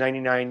 which is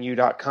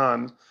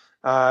 99u.com,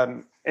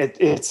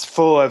 it's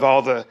full of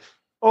all the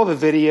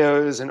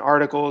videos and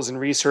articles and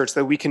research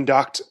that we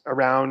conduct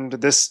around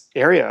this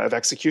area of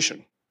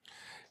execution.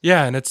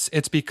 Yeah, and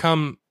it's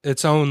become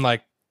its own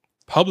like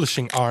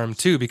publishing arm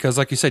too, because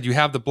like you said, you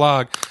have the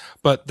blog,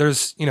 but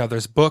there's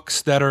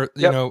books that are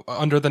Yep.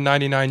 under the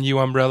 99U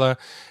umbrella.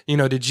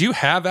 Did you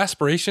have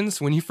aspirations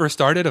when you first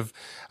started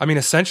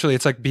essentially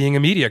it's like being a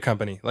media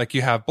company. Like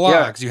you have Yeah.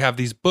 blogs, you have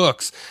these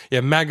books, you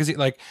have magazine,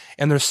 like,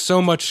 and there's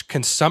so much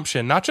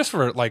consumption, not just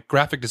for like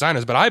graphic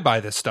designers, but I buy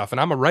this stuff and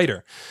I'm a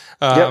writer.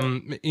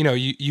 Yep.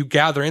 You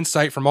gather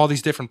insight from all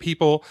these different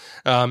people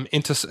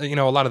into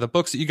a lot of the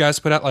books that you guys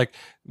put out. Like,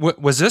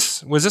 was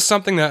this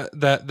something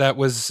that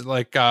was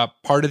like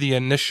part of the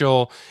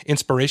initial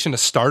inspiration to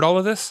start all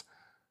of this?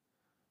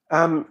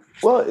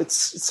 Well,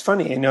 it's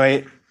funny,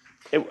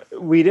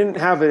 we didn't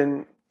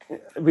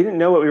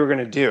know what we were going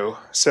to do,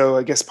 so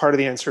I guess part of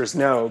the answer is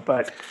no.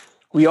 But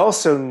we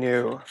also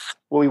knew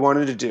what we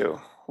wanted to do.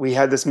 We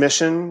had this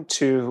mission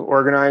to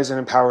organize and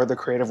empower the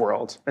creative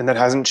world, and that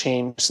hasn't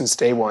changed since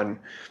day one.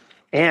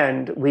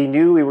 And we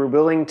knew we were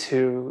willing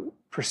to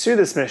pursue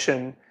this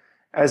mission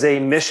as a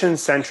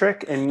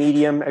mission-centric and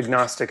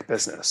medium-agnostic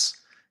business.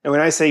 And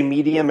when I say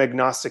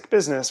medium-agnostic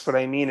business, what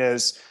I mean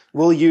is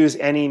we'll use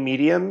any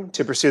medium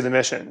to pursue the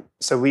mission.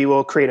 So we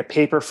will create a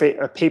paper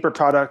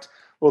product.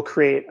 We'll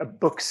create a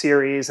book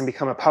series and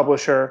become a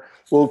publisher.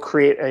 We'll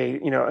create a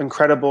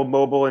incredible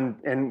mobile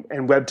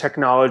and web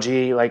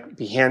technology like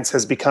Behance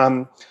has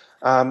become.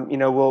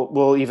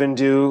 We've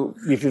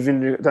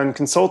even done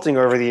consulting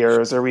over the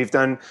years, or we've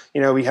done,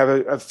 we have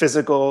a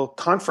physical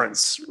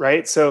conference,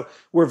 right? So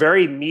we're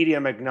very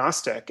medium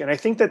agnostic. And I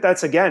think that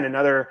that's, again,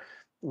 another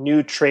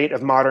new trait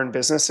of modern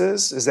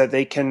businesses, is that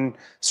they can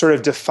sort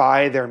of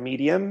defy their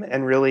medium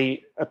and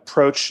really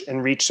approach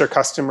and reach their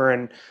customer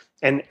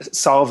and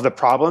solve the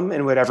problem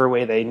in whatever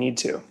way they need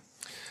to.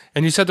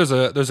 And you said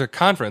there's a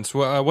conference.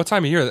 What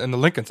time of year? In the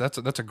Lincolns. That's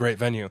a great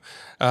venue,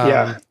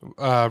 Yeah.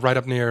 right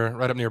up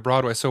near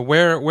Broadway. So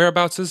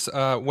whereabouts is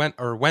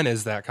when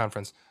is that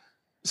conference?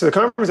 So the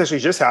conference actually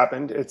just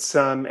happened. It's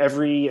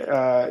every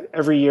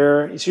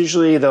year. It's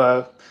usually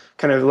the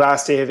kind of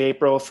last day of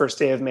April, first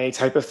day of May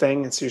type of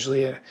thing. It's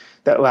usually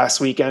that last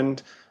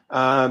weekend,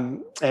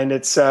 and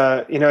it's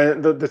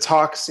the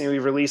talks we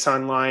release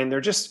online.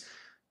 They're just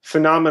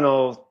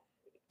phenomenal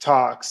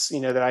talks.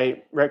 That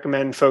I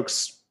recommend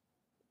folks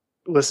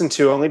listen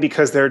to only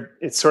because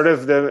it's sort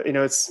of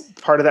it's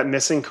part of that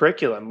missing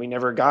curriculum we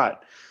never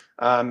got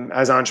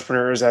as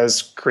entrepreneurs,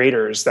 as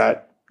creators,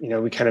 that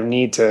we kind of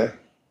need to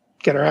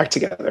get our act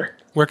together.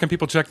 Where can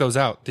people check those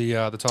out?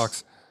 The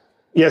talks.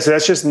 Yeah, so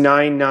that's just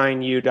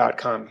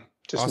 99u.com.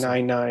 Just Awesome.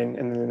 99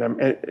 and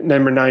the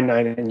number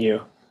 99 and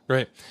you.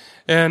 Great.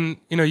 And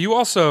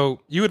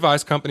you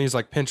advise companies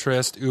like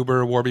Pinterest,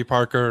 Uber, Warby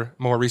Parker,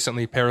 more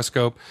recently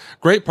Periscope.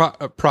 Great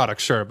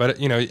products, sure,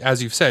 but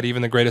as you've said,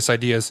 even the greatest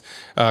ideas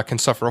can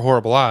suffer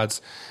horrible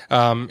odds.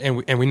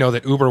 And we know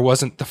that Uber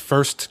wasn't the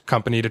first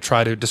company to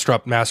try to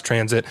disrupt mass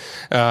transit.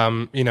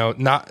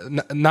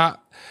 Not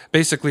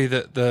basically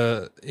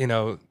the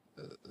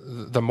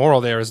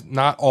moral there is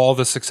not all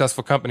the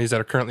successful companies that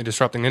are currently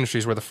disrupting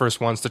industries were the first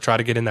ones to try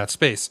to get in that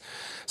space.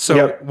 So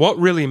Yep. What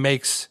really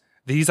makes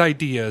these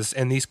ideas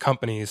and these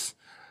companies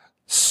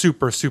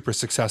super, super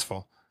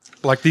successful?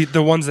 Like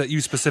the ones that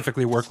you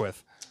specifically work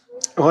with?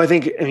 Well,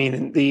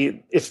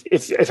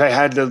 if I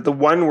had the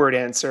one word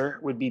answer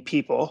would be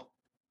people.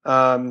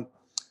 The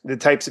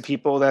types of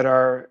people that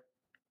are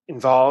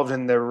involved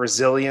in their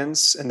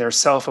resilience and their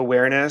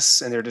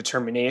self-awareness and their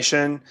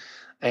determination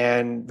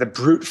and the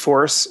brute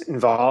force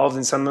involved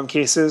in some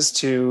cases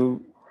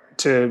to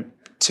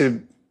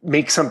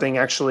make something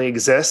actually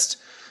exist,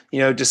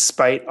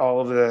 despite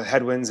all of the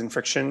headwinds and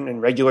friction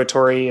and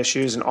regulatory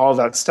issues and all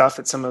that stuff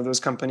that some of those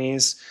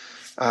companies,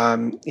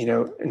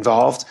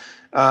 involved.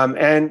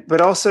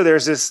 But also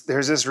there's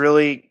this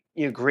really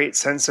great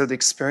sense of the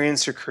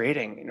experience you're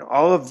creating.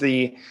 All of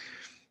the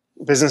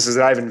businesses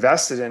that I've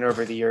invested in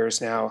over the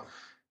years now,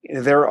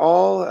 they're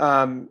all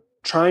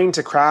trying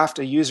to craft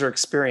a user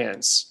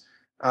experience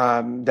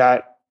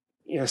that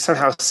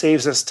somehow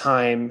saves us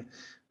time,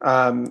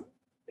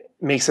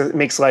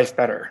 makes life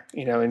better,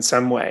 in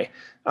some way.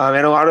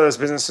 And a lot of those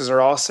businesses are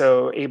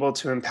also able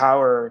to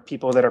empower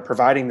people that are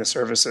providing the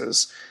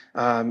services,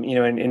 in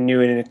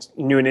new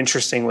and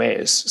interesting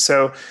ways.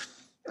 So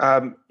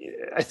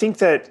I think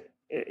that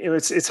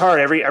it's hard.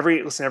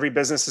 Every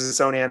business is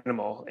its own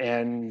animal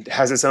and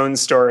has its own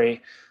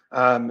story,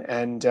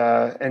 and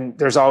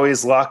there's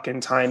always luck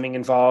and timing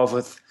involved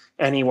with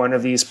any one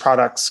of these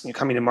products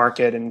coming to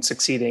market and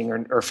succeeding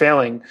or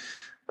failing.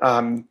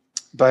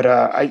 But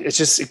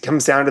it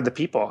comes down to the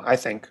people, I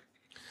think.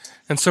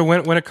 And so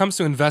when it comes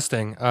to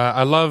investing,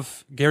 I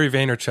love Gary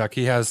Vaynerchuk.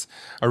 He has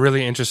a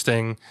really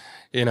interesting,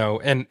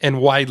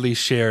 and widely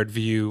shared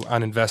view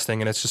on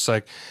investing. And it's just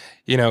like,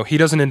 he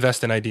doesn't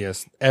invest in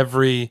ideas.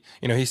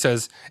 He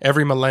says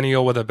every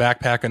millennial with a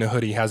backpack and a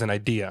hoodie has an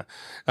idea.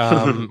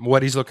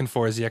 What he's looking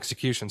for is the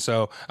execution.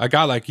 So a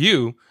guy like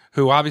you,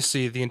 who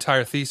obviously the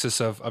entire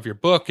thesis of your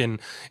book and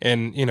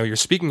your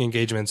speaking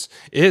engagements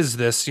is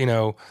this,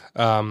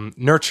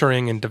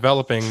 nurturing and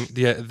developing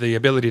the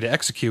ability to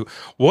execute.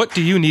 What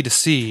do you need to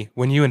see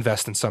when you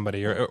invest in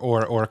somebody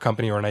or a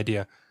company or an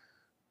idea?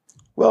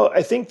 Well,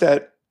 I think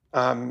that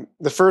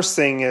the first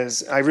thing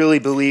is I really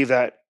believe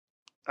that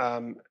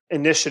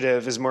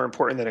initiative is more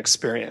important than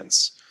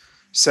experience.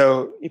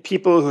 So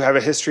people who have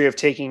a history of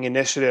taking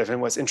initiative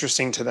and what's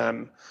interesting to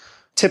them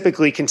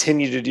typically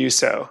continue to do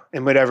so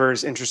in whatever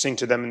is interesting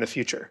to them in the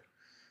future.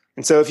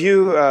 And so if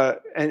you,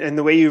 and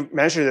the way you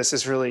measure this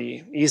is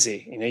really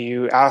easy.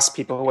 You ask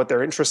people what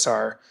their interests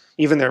are,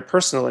 even their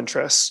personal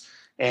interests,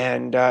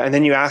 and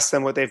then you ask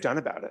them what they've done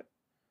about it.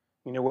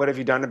 What have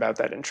you done about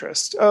that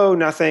interest? Oh,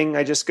 nothing.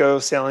 I just go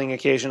sailing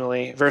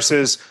occasionally.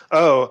 Versus,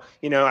 I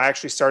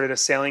actually started a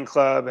sailing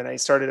club and I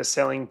started a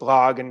sailing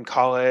blog in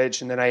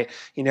college. And then I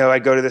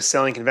go to the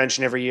sailing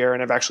convention every year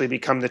and I've actually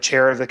become the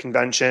chair of the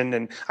convention.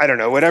 And I don't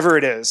know, whatever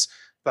it is.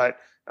 But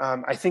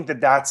I think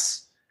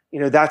that's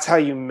how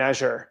you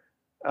measure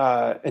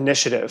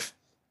initiative.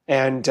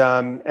 And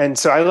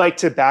so I like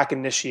to back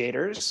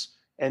initiators.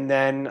 And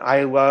then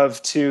I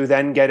love to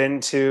then get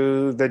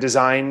into the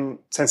design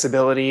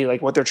sensibility,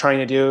 like what they're trying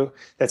to do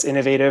that's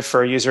innovative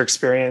for a user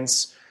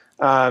experience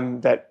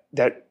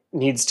that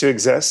needs to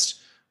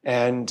exist,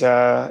 and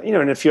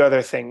and a few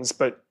other things.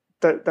 But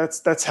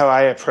that's how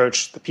I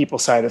approach the people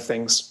side of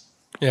things.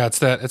 Yeah, it's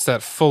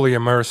that fully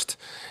immersed,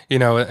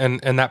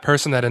 and that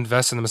person that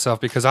invests in themselves,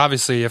 because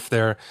obviously if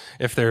they're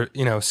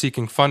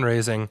seeking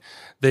fundraising,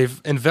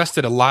 they've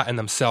invested a lot in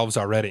themselves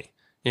already.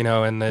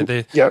 And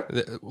they Yep.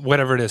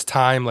 whatever it is,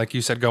 time, like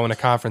you said, going to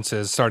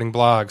conferences, starting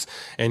blogs,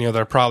 and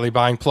they're probably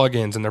buying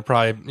plugins, and they're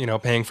probably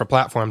paying for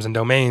platforms and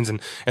domains,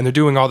 and they're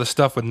doing all this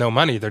stuff with no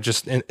money. They're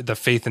just the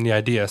faith in the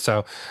idea.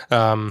 So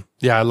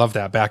I love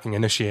that, backing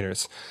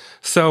initiators.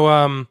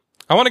 So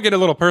I want to get a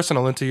little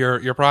personal into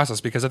your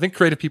process because I think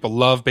creative people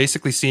love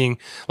basically seeing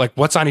like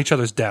what's on each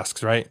other's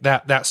desks, right?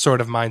 That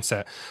sort of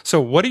mindset. So,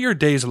 what do your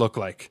days look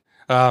like?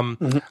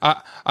 Mhm.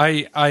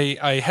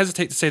 I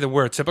hesitate to say the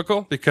word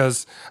typical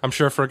because I'm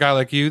sure for a guy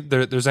like you,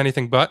 there's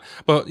anything but.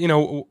 But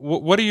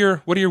what do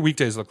your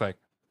weekdays look like?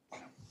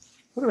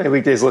 What do my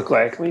weekdays look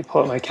like? Let me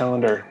pull up my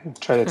calendar and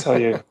try to tell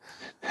you.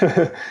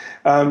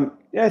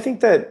 Yeah, I think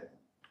that,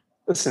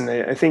 listen,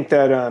 I think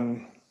that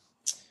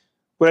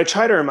what I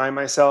try to remind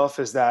myself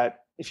is that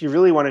if you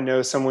really want to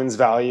know someone's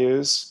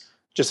values,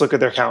 just look at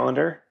their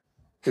calendar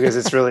because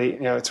it's really,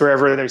 it's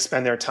wherever they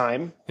spend their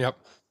time. Yep.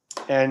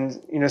 And,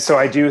 so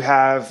I do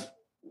have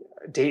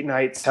date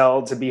nights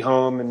held to be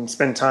home and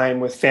spend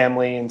time with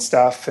family and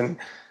stuff. And,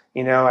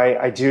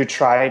 I do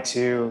try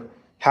to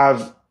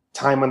have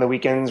time on the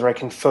weekends where I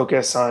can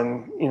focus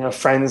on,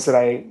 friends that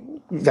I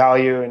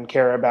value and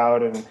care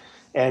about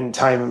and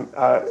time,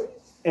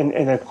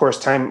 and of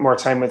course, more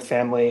time with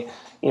family.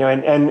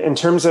 And in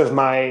terms of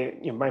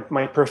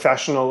my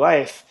professional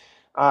life,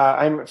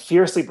 I'm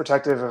fiercely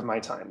protective of my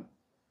time.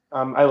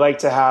 I like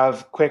to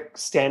have quick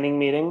standing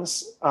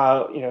meetings,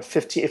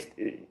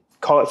 15,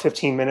 call it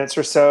 15 minutes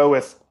or so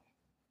with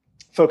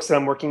folks that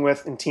I'm working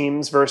with in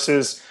teams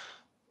versus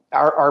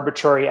our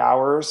arbitrary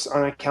hours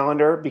on a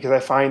calendar, because I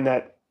find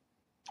that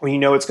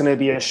when it's going to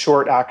be a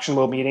short,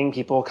 actionable meeting,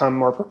 people come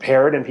more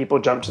prepared and people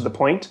jump to the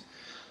point.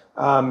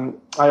 I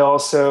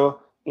also,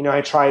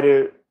 I try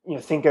to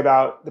think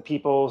about the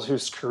people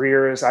whose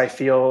careers I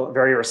feel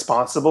very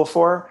responsible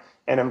for,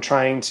 and I'm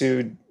trying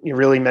to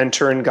really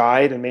mentor and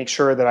guide and make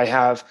sure that I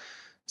have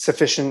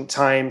sufficient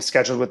time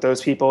scheduled with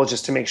those people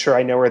just to make sure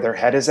I know where their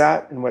head is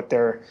at and what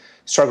they're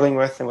struggling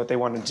with and what they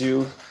want to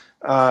do.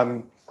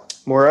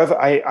 More of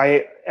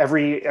I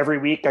every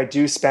week I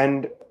do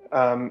spend.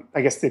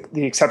 I guess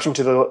the exception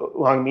to the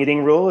long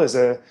meeting rule is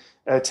a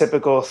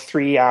typical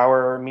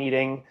 3-hour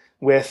meeting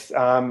with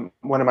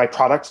one of my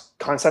product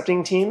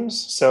concepting teams.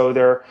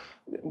 So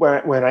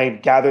when I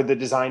gathered the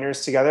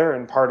designers together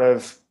and part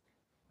of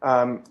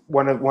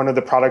one of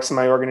the products in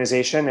my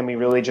organization, and we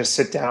really just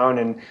sit down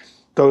and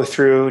go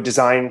through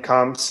design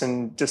comps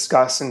and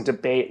discuss and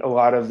debate a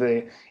lot of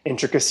the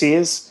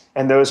intricacies.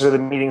 And those are the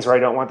meetings where I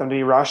don't want them to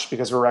be rushed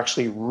because we're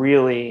actually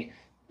really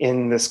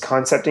in this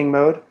concepting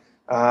mode,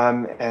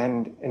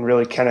 and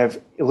really kind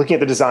of looking at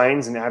the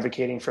designs and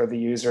advocating for the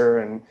user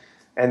and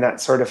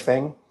that sort of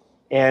thing.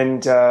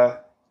 And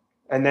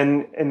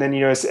then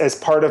as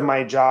part of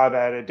my job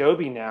at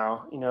Adobe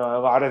now, a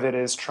lot of it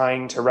is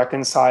trying to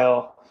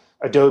reconcile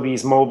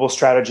Adobe's mobile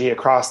strategy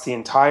across the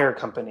entire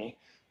company.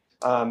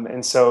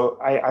 And so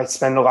I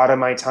spend a lot of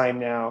my time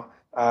now,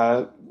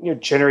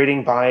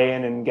 generating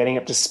buy-in and getting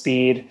up to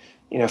speed.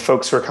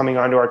 Folks who are coming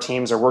onto our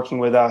teams are working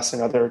with us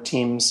and other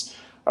teams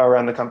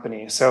around the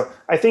company. So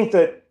I think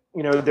that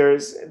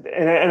there's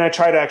and I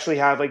try to actually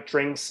have like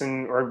drinks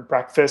or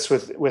breakfast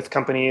with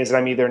companies that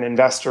I'm either an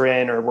investor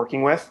in or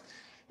working with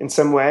in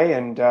some way,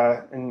 and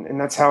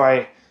that's how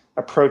I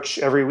approach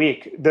every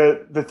week.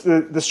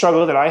 The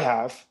struggle that I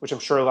have, which I'm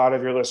sure a lot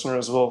of your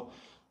listeners will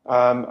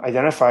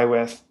identify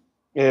with,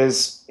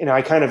 is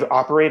I kind of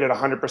operate at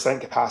 100%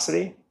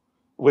 capacity,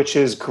 which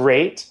is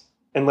great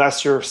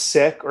unless you're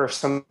sick or if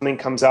something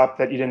comes up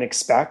that you didn't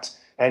expect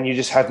and you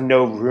just have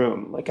no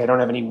room. Like I don't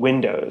have any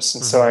windows,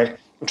 and so I'm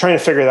trying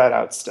to figure that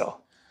out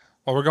still.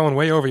 Well, we're going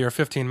way over your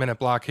 15-minute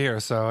block here,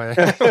 so I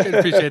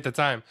appreciate the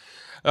time.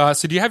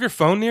 So do you have your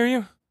phone near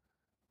you?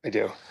 I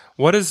do.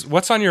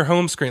 What's on your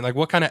home screen? Like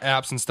what kind of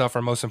apps and stuff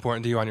are most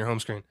important to you on your home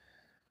screen?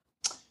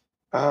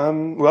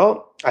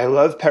 Well, I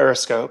love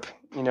Periscope.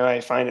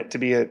 I find it to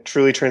be a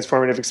truly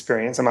transformative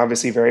experience. I'm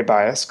obviously very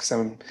biased because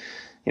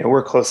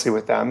work closely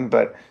with them,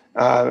 but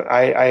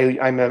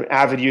I'm an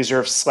avid user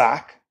of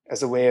Slack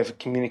as a way of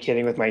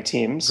communicating with my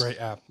teams. Great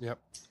app. Yep.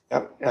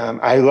 Yep.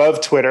 I love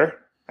Twitter.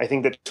 I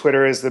think that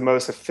Twitter is the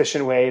most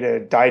efficient way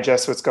to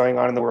digest what's going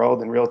on in the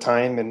world in real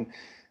time. And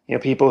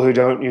people who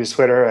don't use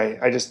Twitter,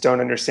 I just don't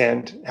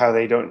understand how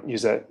they don't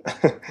use it.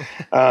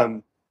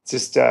 It's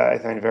just I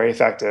find it very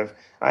effective.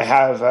 I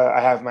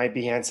have my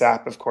Behance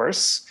app, of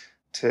course,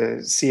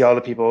 to see all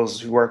the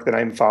people's work that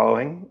I'm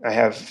following. I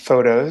have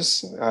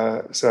photos,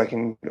 so I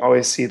can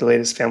always see the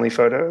latest family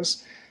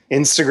photos.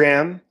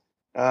 Instagram,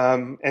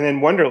 and then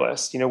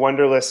Wunderlist.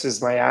 Wunderlist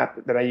is my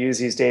app that I use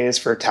these days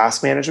for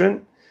task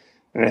management,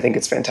 and I think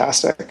it's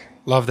fantastic.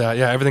 Love that.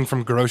 Yeah, everything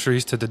from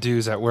groceries to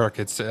to-dos at work.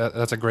 That's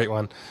a great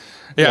one.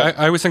 Yeah,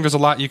 I always think there's a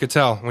lot you could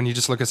tell when you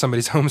just look at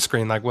somebody's home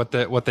screen, like what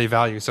they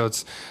value. So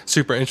it's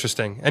super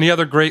interesting. Any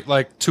other great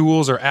like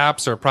tools or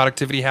apps or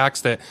productivity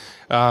hacks that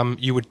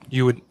you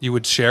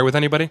would share with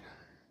anybody?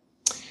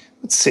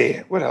 Let's see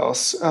what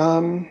else.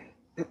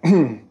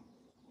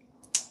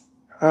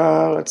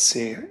 Let's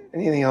see.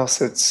 Anything else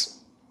that's.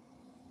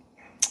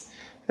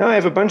 No, I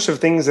have a bunch of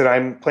things that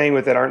I'm playing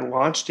with that aren't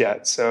launched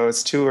yet, so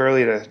it's too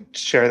early to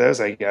share those,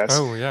 I guess.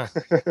 Oh yeah.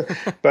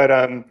 but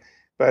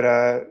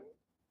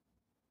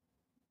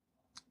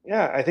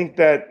yeah,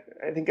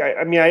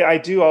 I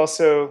do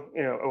also,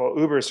 well,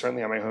 Uber is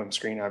certainly on my home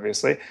screen,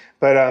 obviously,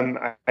 but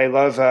I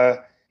love,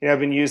 I've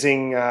been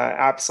using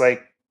apps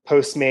like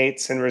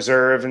Postmates and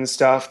Reserve and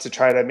stuff to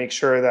try to make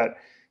sure that,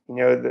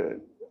 the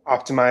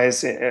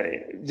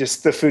optimize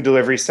just the food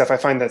delivery stuff. I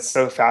find that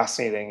so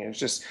fascinating. It's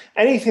just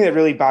anything that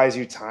really buys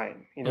you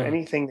time,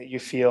 anything that you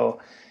feel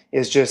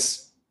is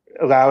just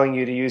allowing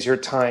you to use your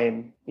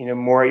time,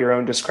 more at your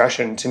own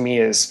discretion, to me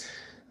is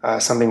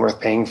something worth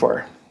paying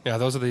for. Yeah,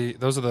 those are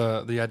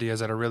the ideas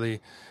that are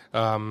really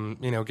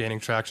gaining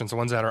traction. So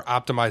ones that are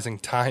optimizing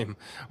time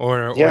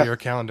or your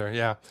calendar.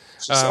 Yeah.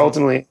 It's just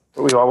ultimately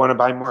what we all want to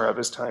buy more of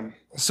is time.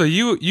 So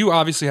you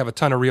obviously have a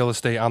ton of real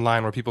estate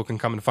online where people can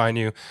come and find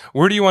you.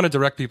 Where do you want to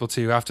direct people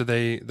to after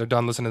they're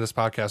done listening to this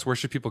podcast? Where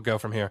should people go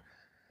from here?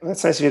 Well,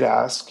 that's nice of you to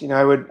ask.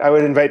 I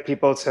would invite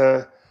people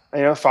to,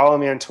 follow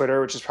me on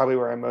Twitter, which is probably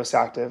where I'm most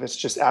active. It's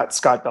just at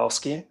Scott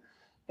Belsky.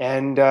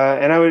 And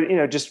I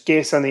would, just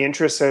based on the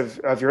interests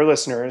of your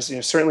listeners,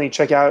 certainly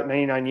check out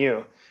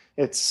 99U.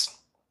 It's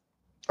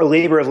a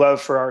labor of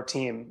love for our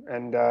team.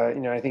 And,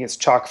 I think it's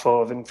chock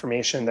full of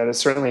information that has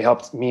certainly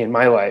helped me in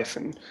my life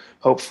and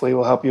hopefully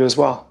will help you as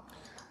well.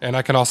 And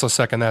I can also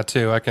second that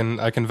too. I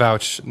can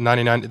vouch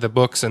 99, the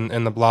books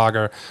and the blog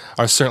are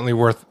certainly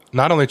worth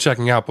not only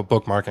checking out, but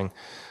bookmarking.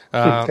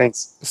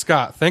 Thanks.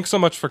 Scott, thanks so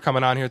much for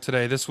coming on here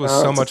today. This was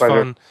so much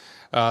fun.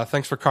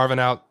 Thanks for carving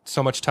out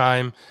so much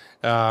time.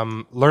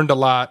 Learned a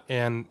lot,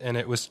 and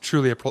it was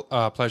truly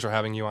a pleasure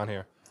having you on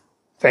here.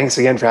 Thanks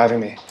again for having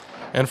me.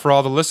 And for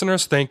all the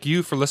listeners, thank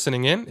you for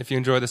listening in. If you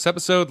enjoyed this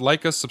episode,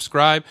 like us,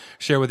 subscribe,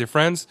 share with your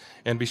friends,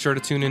 and be sure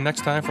to tune in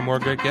next time for more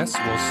great guests.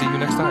 We'll see you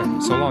next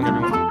time. So long,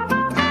 everyone.